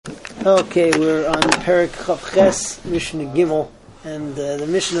Okay, we're on Perek Chav Ches, Mishnah Gimel, and the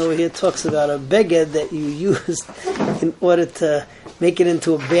Mishnah over here talks about a beged that you use in order to make it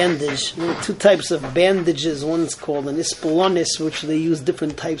into a bandage. There are two types of bandages. One's called an ispelonis, which they use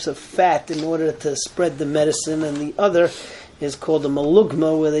different types of fat in order to spread the medicine, and the other is called a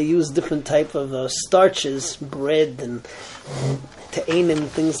malugma, where they use different type of starches, bread and ta'anim,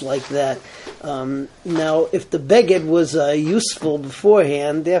 things like that. Now, if the beged was useful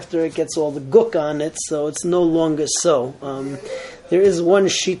beforehand, after it gets all the guk on it, so it's no longer so. There is one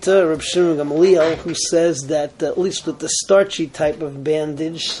shita, Reb Shimon Gamliel, who says that at least with the starchy type of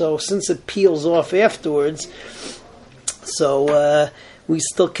bandage, so since it peels off afterwards, so we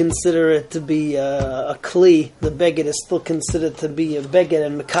still consider it to be a kli. The beged is still considered to be a beged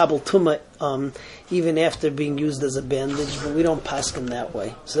and mekabel tumah, even after being used as a bandage, but we don't paskin that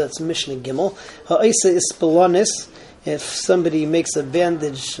way. So that's Mishnah Gimel. Ha'isa ispelonis, if somebody makes a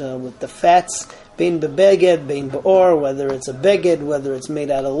bandage with the fats, bein bebeged, bein be'or, whether it's a beged, whether it's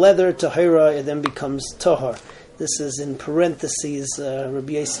made out of leather, tahira, it then becomes tahar. This is in parentheses,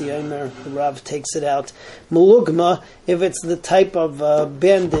 Rabbi Yossi Omer, the Rav takes it out. Malugma, if it's the type of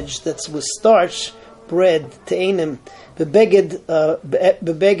bandage that's with starch, bread, ta'anim, bebeged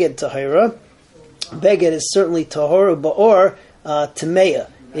tahira, beged is certainly tahor, ba'or, tameya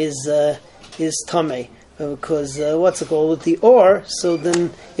is tameh, because what's it called, with the or, so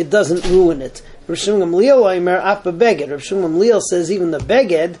then it doesn't ruin it. Rav Shimon Gamliel Omer, af bebeged. Rav Shimon Gamliel says even the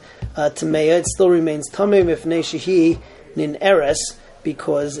beged, tameya, it still remains tameh mifnei shehi nin eres,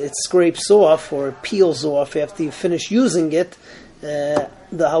 because it scrapes off or it peels off after you finish using it. The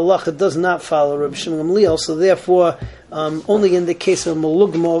halacha does not follow Reb Shimon Gamliel, so therefore only in the case of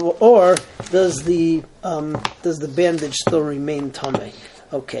malugma or does the bandage still remain tameh.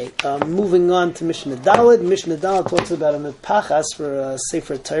 Okay, moving on to Mishnah Daled. Mishnah Daled talks about a mitpachas for a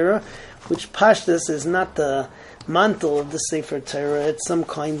Sefer Torah, which pashtus is not the mantle of the Sefer Torah. It's some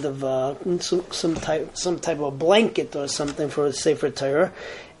kind of some type of blanket or something for a Sefer Torah.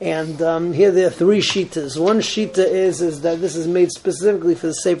 And here there are three shitas. One shita is that this is made specifically for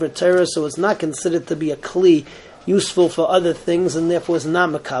the Sefer Torah, so it's not considered to be a kli useful for other things, and therefore it's not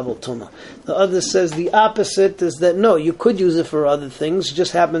mekabel tumah. The other says the opposite, is that no, you could use it for other things, it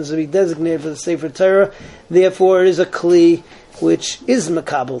just happens to be designated for the Sefer Torah, therefore it is a kli which is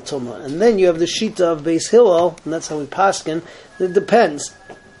mekabel tumah. And then you have the shita of Beis Hillel, and that's how we paskin. It depends.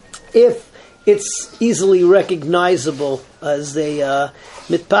 If it's easily recognizable as a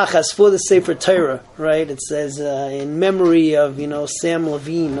mitpachas for the Sefer Torah, right? It says in memory of Sam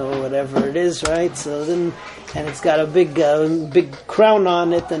Levine or whatever it is, right? So then, and it's got a big crown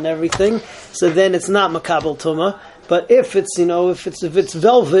on it and everything. So then it's not mekabel tumah. But if it's if it's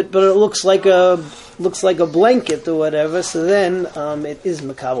velvet, but it looks like a blanket or whatever, so then it is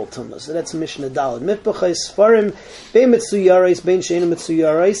mekabel tumah. So that's Mishnah Daled. Mitpachai Sfarim bein mitzuyarais bein she'ein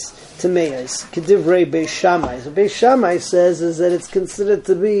mitzuyarais tameyos kedivrei Beis Shammai. So Beis Shammai says is that it's considered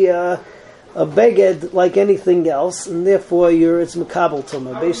to be a beged like anything else, and therefore it's mekabel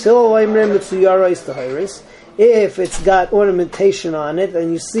tumah. Beis Hillel oimrei mitzuyarais tahiris. If it's got ornamentation on it,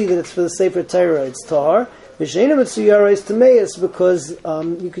 and you see that it's for the Sefer Torah, it's tahar. V'sheina mitzuyarais tameis, because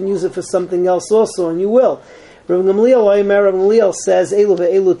you can use it for something else also, and you will. Rav Gamliel says elu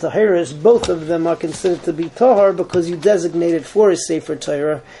ve'elu tahiris, both of them are considered to be tahar because you designated for a Sefer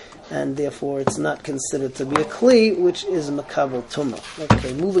Torah, and therefore it's not considered to be a kli, which is mekabel tumah.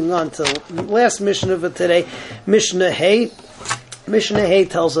 Okay, moving on to the last Mishnah for today, Mishnah Hay. Mishnah Hay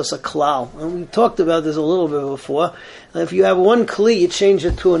tells us a klal, and we talked about this a little bit before. If you have one kli, you change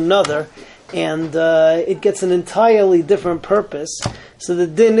it to another, and it gets an entirely different purpose. So the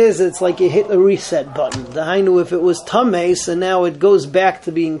din is, it's like you hit a reset button. The hainu, if it was tameh, so now it goes back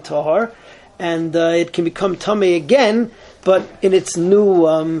to being tahar, and it can become tameh again, but in its new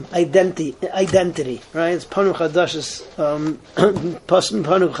identity, right? It's panu chadash's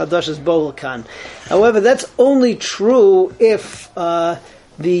bolakan. However, that's only true if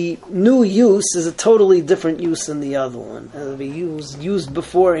the new use is a totally different use than the other one. It'll be used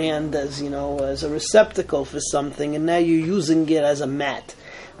beforehand as as a receptacle for something, and now you're using it as a mat.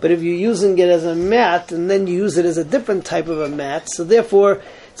 But if you're using it as a mat, and then you use it as a different type of a mat, so therefore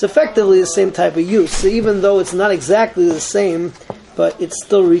it's effectively the same type of use. So even though it's not exactly the same, but it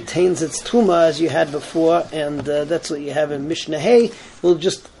still retains its tumah as you had before, and that's what you have in Mishnah Hay. We'll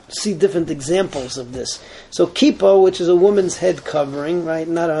just see different examples of this. So kippah, which is a woman's head covering, right,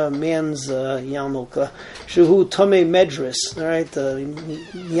 not a man's yarmulke. Shehu tomei medris, all right.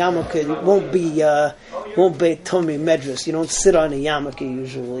 Yarmulke won't be tomei medris. You don't sit on a yarmulke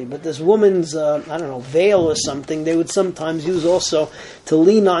usually, but this woman's veil or something they would sometimes use also to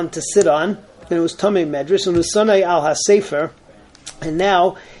lean on, to sit on, and it was tomei medris. And usanai al hasefer, and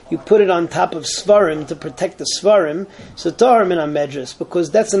now you put it on top of svarim to protect the svarim, so tahar min medris, because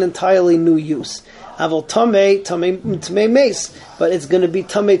that's an entirely new use. Aval tamei mace, but it's going to be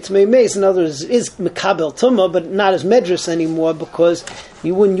tamei mace. In other words, it is mekabel tumah, but not as medris anymore, because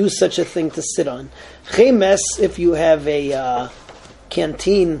you wouldn't use such a thing to sit on. Chemes, if you have a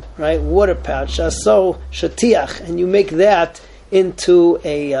canteen, right, water pouch, so shatiach, and you make that into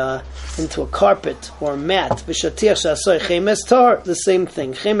a carpet or a mat. V'shatiach shasoy chemes tar, the same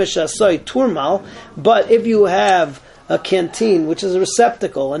thing. Chemes shasoy turmal. But if you have a canteen, which is a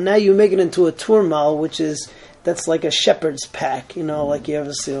receptacle, and now you make it into a turmal, that's like a shepherd's pack. Like you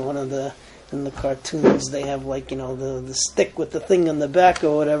ever see in the cartoons, they have the stick with the thing on the back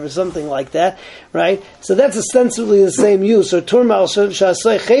or whatever, something like that, right? So that's ostensibly the same use. Or turmal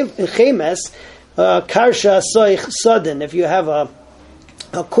shasoy chemes. Karsha soich sudden, if you have a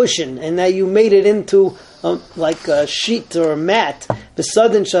cushion and now you made it into like a sheet or a mat, the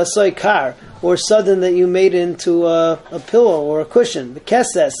sudden shasoy kar, or sudden that you made it into a pillow or a cushion, the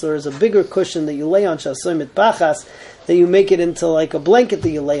keses, or is a bigger cushion that you lay on, shasoy mitpachas, that you make it into like a blanket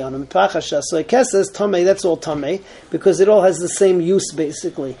that you lay on, mitpachas shasoy keses, tamei, that's all tamei, because it all has the same use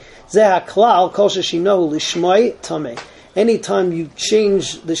basically. Zeh haklal kol sheshinahu lishmoi tamei. Anytime you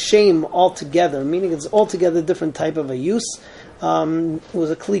change the shame altogether, meaning it's altogether different type of a use, it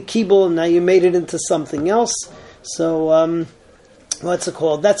was a kli kibul, and now you made it into something else. So, what's it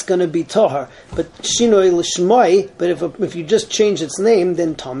called? That's going to be tahar. But shinoi l'shmoi. But if you just change its name,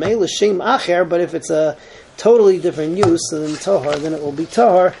 then tamei l'shem acher. But if it's a totally different use than tahar, then it will be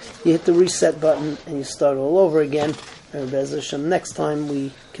tahar. You hit the reset button and you start all over again. And Be'ez Hashem, next time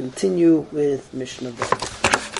we continue with Mishnah Beit.